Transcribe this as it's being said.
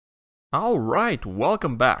All right,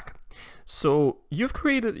 welcome back. So you've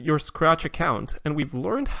created your Scratch account and we've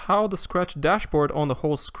learned how the Scratch dashboard on the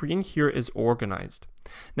whole screen here is organized.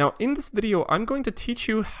 Now in this video, I'm going to teach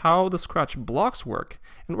you how the Scratch blocks work,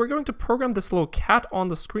 and we're going to program this little cat on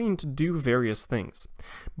the screen to do various things.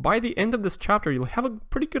 By the end of this chapter, you'll have a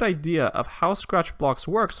pretty good idea of how Scratch blocks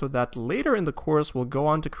work so that later in the course we'll go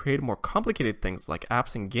on to create more complicated things like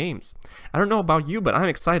apps and games. I don't know about you, but I'm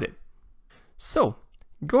excited. So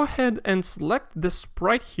go ahead and select this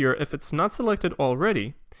sprite here if it's not selected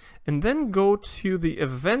already, and then go to the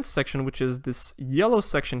events section, which is this yellow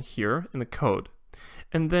section here in the code,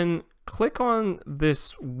 and then click on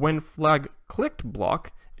this when flag clicked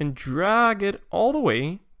block and drag it all the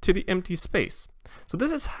way to the empty space. So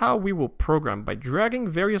this is how we will program, by dragging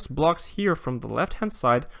various blocks here from the left hand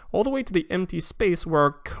side all the way to the empty space where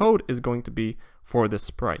our code is going to be for this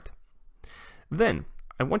sprite. Then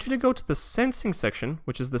I want you to go to the sensing section,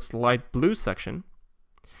 which is this light blue section,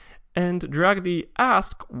 and drag the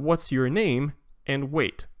ask what's your name and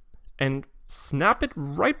wait, and snap it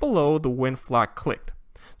right below the when flag clicked.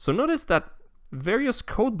 So notice that various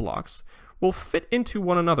code blocks will fit into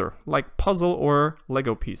one another like puzzle or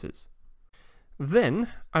Lego pieces. Then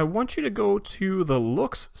I want you to go to the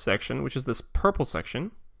looks section, which is this purple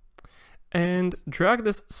section, and drag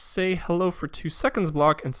this say hello for 2 seconds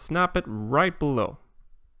block and snap it right below.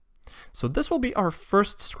 So this will be our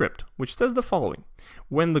first script, which says the following.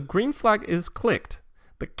 When the green flag is clicked,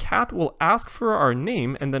 the cat will ask for our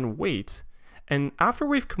name and then wait, and after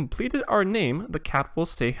we've completed our name, the cat will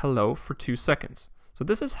say hello for 2 seconds. So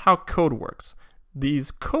this is how code works.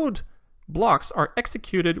 These code blocks are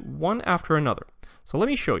executed one after another. So let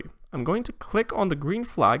me show you. I'm going to click on the green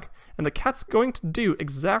flag, and the cat's going to do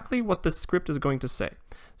exactly what this script is going to say.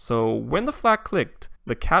 So when the flag clicked,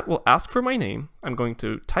 the cat will ask for my name. I'm going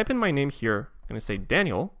to type in my name here. I'm going to say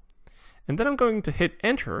Daniel, and then I'm going to hit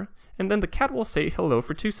enter, and then the cat will say hello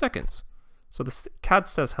for 2 seconds. So the cat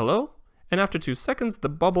says hello, and after 2 seconds, the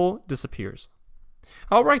bubble disappears.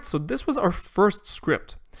 All right, so this was our first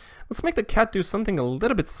script. Let's make the cat do something a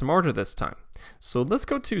little bit smarter this time. So let's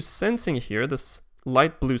go to sensing here, this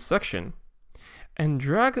light blue section, and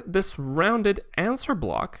drag this rounded answer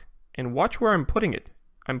block, and watch where I'm putting it.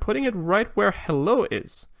 I'm putting it right where hello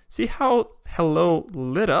is. See how hello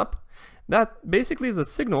lit up? That basically is a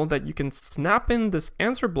signal that you can snap in this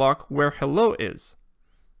answer block where hello is.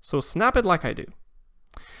 So snap it like I do.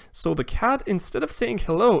 So the cat, instead of saying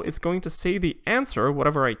hello, it's going to say the answer,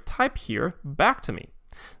 whatever I type here, back to me.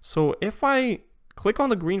 So if I click on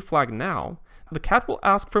the green flag now, the cat will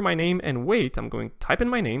ask for my name and wait. I'm going to type in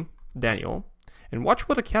my name, Daniel, and watch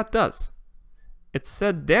what a cat does. It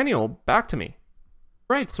said Daniel back to me.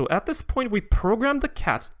 Right, so at this point we programmed the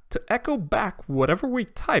cat to echo back whatever we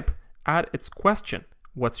type at its question,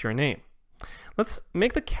 what's your name? Let's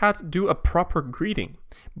make the cat do a proper greeting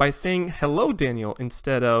by saying hello Daniel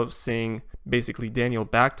instead of saying basically Daniel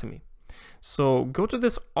back to me. So go to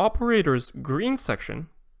this operators green section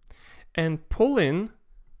and pull in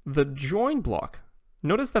the join block.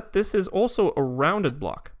 Notice that this is also a rounded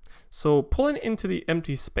block. So pull it into the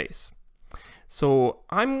empty space. So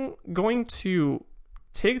I'm going to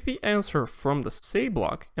take the answer from the say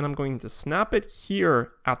block, and I'm going to snap it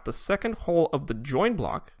here at the second hole of the join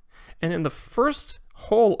block, and in the first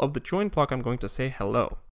hole of the join block I'm going to say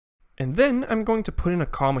hello. And then I'm going to put in a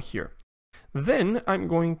comma here. Then I'm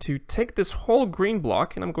going to take this whole green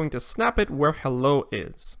block and I'm going to snap it where hello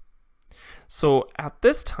is. So at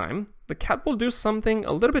this time, the cat will do something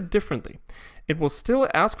a little bit differently. It will still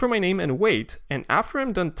ask for my name and wait, and after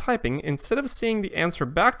I'm done typing, instead of saying the answer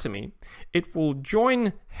back to me, it will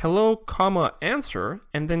join hello, comma, answer,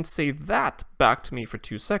 and then say that back to me for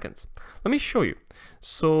 2 seconds. Let me show you.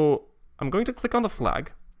 So I'm going to click on the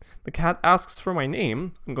flag. The cat asks for my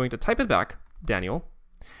name. I'm going to type it back, Daniel.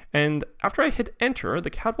 And after I hit enter, the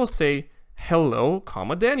cat will say hello,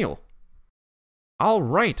 comma, Daniel. All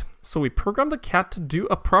right, so we programmed the cat to do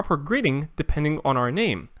a proper greeting depending on our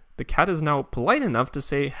name. The cat is now polite enough to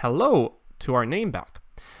say hello to our name back.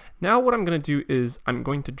 Now what I'm going to do is I'm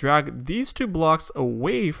going to drag these 2 blocks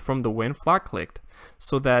away from the when flag clicked,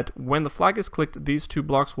 so that when the flag is clicked, these 2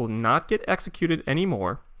 blocks will not get executed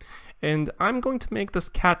anymore. And I'm going to make this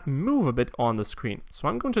cat move a bit on the screen. So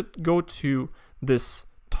I'm going to go to this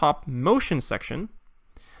top motion section,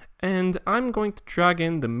 and I'm going to drag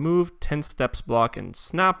in the move 10 steps block and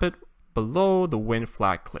snap it below the when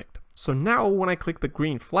flag clicked. So now when I click the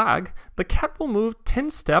green flag, the cat will move 10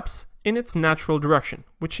 steps in its natural direction,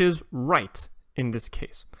 which is right in this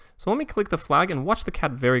case. So let me click the flag and watch the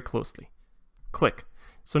cat very closely. Click.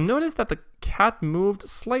 So notice that the cat moved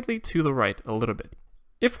slightly to the right a little bit.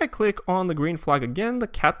 if I click on the green flag again, the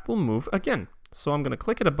cat will move again. So I'm going to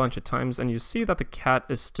click it a bunch of times and you see that the cat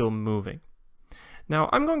is still moving. Now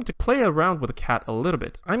I'm going to play around with the cat a little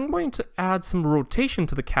bit. I'm going to add some rotation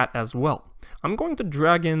to the cat as well. I'm going to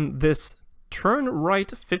drag in this turn right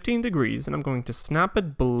 15 degrees and I'm going to snap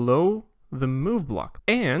it below the move block.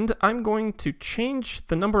 And I'm going to change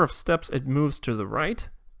the number of steps it moves to the right.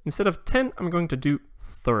 Instead of 10, I'm going to do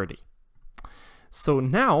 30. So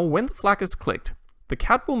now when the flag is clicked, the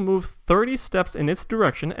cat will move 30 steps in its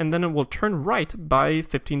direction and then it will turn right by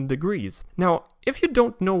 15 degrees. Now, if you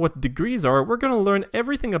don't know what degrees are, we're going to learn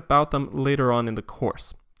everything about them later on in the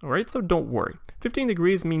course. Alright, so don't worry. 15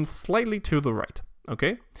 degrees means slightly to the right.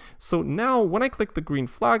 Okay? So now when I click the green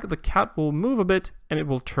flag, the cat will move a bit and it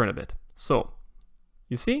will turn a bit. So,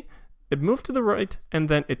 you see? It moved to the right and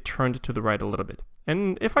then it turned to the right a little bit.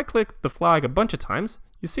 And if I click the flag a bunch of times,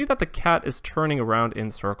 you see that the cat is turning around in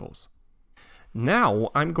circles.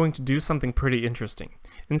 Now I'm going to do something pretty interesting.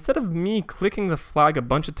 Instead of me clicking the flag a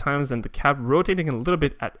bunch of times and the cat rotating a little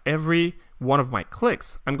bit at every one of my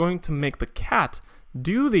clicks, I'm going to make the cat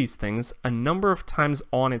do these things a number of times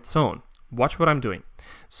on its own. Watch what I'm doing.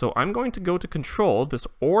 So I'm going to go to control, this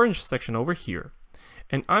orange section over here,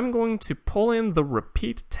 and I'm going to pull in the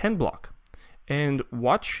repeat 10 block. And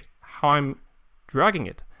watch how I'm dragging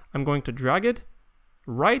it. I'm going to drag it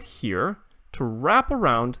right here to wrap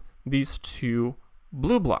around these two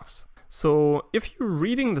blue blocks. So if you're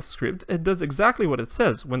reading the script, it does exactly what it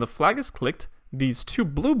says. When the flag is clicked, these two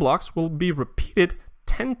blue blocks will be repeated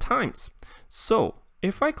 10 times. So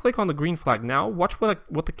if I click on the green flag now, watch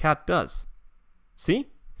what the cat does. See?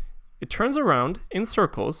 It turns around in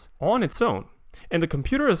circles on its own. And the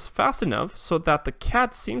computer is fast enough so that the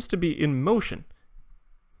cat seems to be in motion.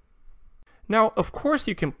 Now, of course,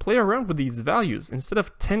 you can play around with these values. Instead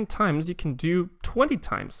of 10 times, you can do 20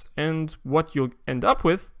 times. And what you'll end up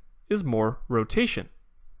with is more rotation.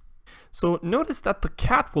 So notice that the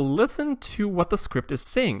cat will listen to what the script is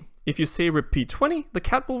saying. If you say repeat 20, the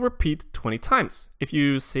cat will repeat 20 times. If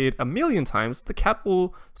you say it 1,000,000 times, the cat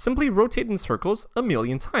will simply rotate in circles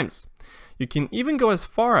 1,000,000 times. You can even go as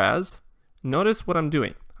far as, notice what I'm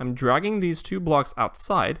doing. I'm dragging these two blocks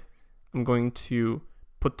outside. I'm going to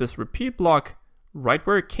put this repeat block right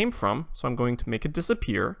where it came from, so I'm going to make it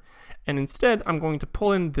disappear, and instead I'm going to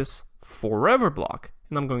pull in this forever block,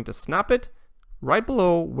 and I'm going to snap it right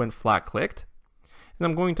below when flag clicked, and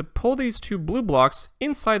I'm going to pull these two blue blocks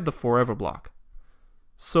inside the forever block.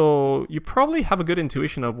 So you probably have a good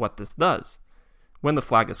intuition of what this does. When the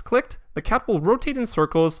flag is clicked, the cat will rotate in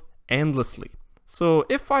circles endlessly. So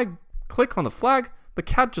if I click on the flag, the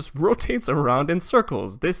cat just rotates around in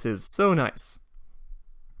circles. This is so nice.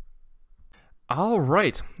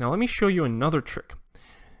 Alright, now let me show you another trick.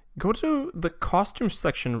 Go to the costume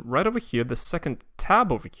section right over here, the second tab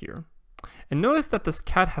over here, and notice that this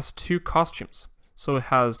cat has two costumes. So it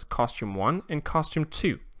has costume 1 and costume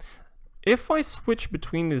 2. If I switch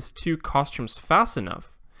between these two costumes fast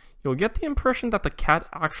enough, you'll get the impression that the cat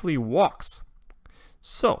actually walks.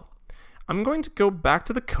 So I'm going to go back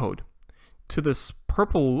to the code, to this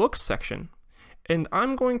purple look section, and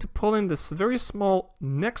I'm going to pull in this very small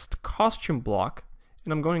next costume block,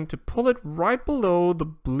 and I'm going to pull it right below the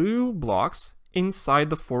blue blocks inside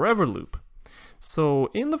the forever loop. So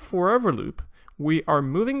in the forever loop, we are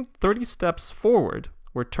moving 30 steps forward,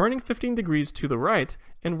 we're turning 15 degrees to the right,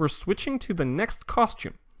 and we're switching to the next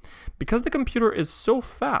costume. Because the computer is so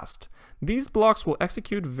fast, these blocks will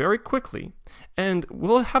execute very quickly, and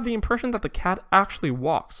we'll have the impression that the cat actually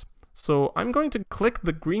walks. So I'm going to click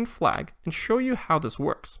the green flag and show you how this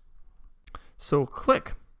works. So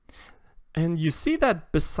click. And you see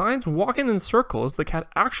that besides walking in circles, the cat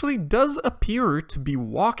actually does appear to be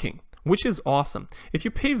walking, which is awesome. If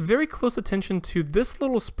you pay very close attention to this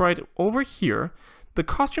little sprite over here, the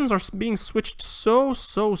costumes are being switched so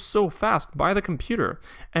fast by the computer,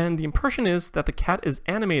 and the impression is that the cat is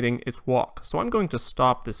animating its walk. So I'm going to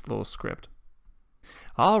stop this little script.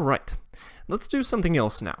 Alright, let's do something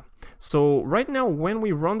else now. So right now when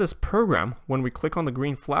we run this program, when we click on the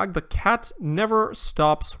green flag, the cat never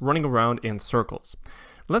stops running around in circles.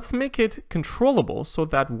 Let's make it controllable so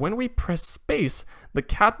that when we press space, the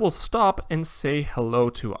cat will stop and say hello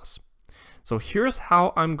to us. So here's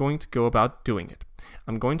how I'm going to go about doing it.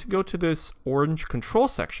 I'm going to go to this orange control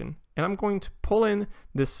section, and I'm going to pull in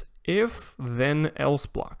this if then else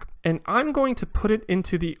block, and I'm going to put it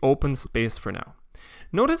into the open space for now.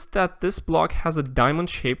 Notice that this block has a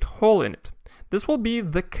diamond-shaped hole in it. This will be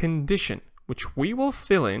the condition, which we will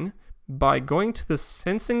fill in by going to the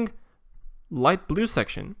sensing light blue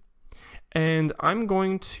section, and I'm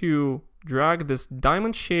going to drag this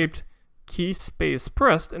diamond-shaped key space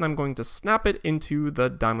pressed, and I'm going to snap it into the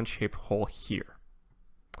diamond-shaped hole here.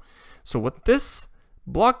 So what this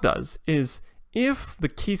block does is, if the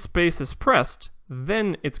key space is pressed,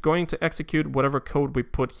 then it's going to execute whatever code we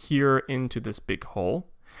put here into this big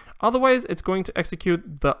hole. Otherwise, it's going to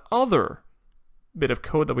execute the other bit of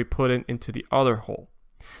code that we put into the other hole.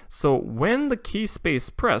 So when the key space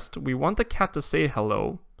pressed, we want the cat to say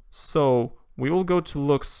hello. So we will go to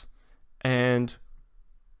looks and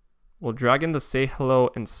we'll drag in the say hello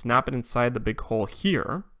and snap it inside the big hole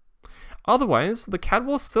here. Otherwise, the cat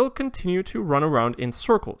will still continue to run around in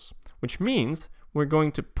circles, which means we're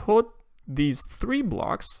going to put these 3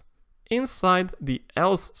 blocks inside the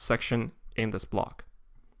else section in this block.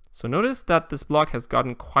 So notice that this block has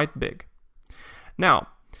gotten quite big. Now,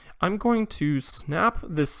 I'm going to snap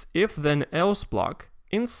this if then else block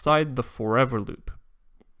inside the forever loop.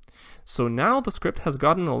 So now the script has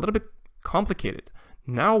gotten a little bit complicated.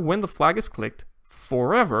 Now when the flag is clicked,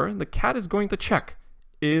 forever, the cat is going to check,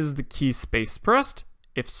 is the key space pressed?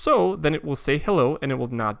 If so, then it will say hello and it will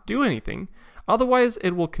not do anything. Otherwise,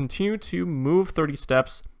 it will continue to move 30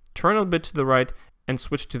 steps, turn a bit to the right, and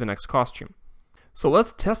switch to the next costume. So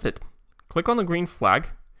let's test it. Click on the green flag,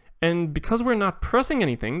 and because we're not pressing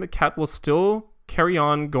anything, the cat will still carry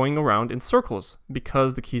on going around in circles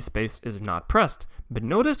because the key space is not pressed. But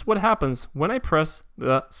notice what happens when I press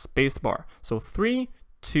the space bar. So 3,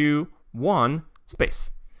 2, 1,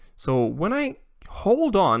 space. So when I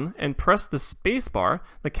hold on and press the space bar,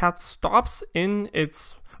 the cat stops in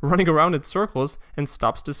its running around in circles and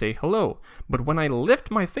stops to say hello. But when I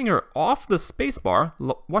lift my finger off the space bar,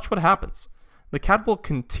 watch what happens. The cat will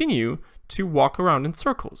continue to walk around in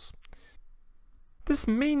circles. This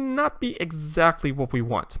may not be exactly what we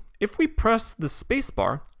want. If we press the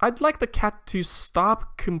spacebar, I'd like the cat to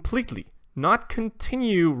stop completely, not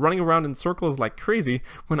continue running around in circles like crazy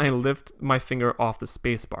when I lift my finger off the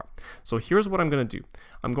spacebar. So here's what I'm going to do.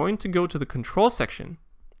 I'm going to go to the control section,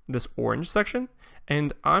 this orange section,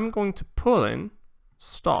 and I'm going to pull in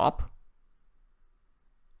stop,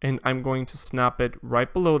 and I'm going to snap it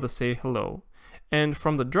right below the say hello. And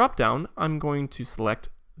from the drop down, I'm going to select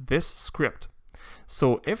this script.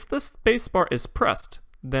 So if the spacebar is pressed,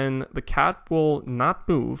 then the cat will not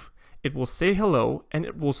move, it will say hello, and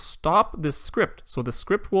it will stop this script. So the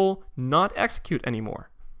script will not execute anymore.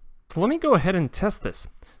 So let me go ahead and test this.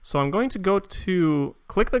 So I'm going to go to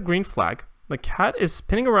click the green flag. The cat is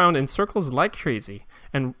spinning around in circles like crazy.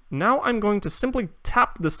 And now I'm going to simply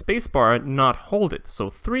tap the spacebar, not hold it. So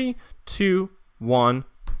 3, 2, 1,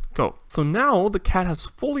 go. So now the cat has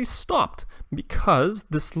fully stopped because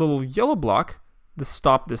this little yellow block, the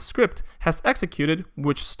stop this script, has executed,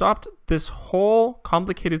 which stopped this whole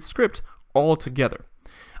complicated script altogether.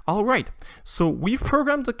 Alright, so we've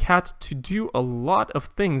programmed the cat to do a lot of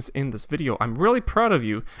things in this video. I'm really proud of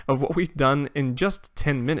you of what we've done in just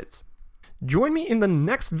 10 minutes. Join me in the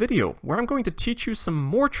next video where I'm going to teach you some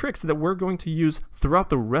more tricks that we're going to use throughout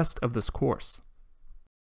the rest of this course.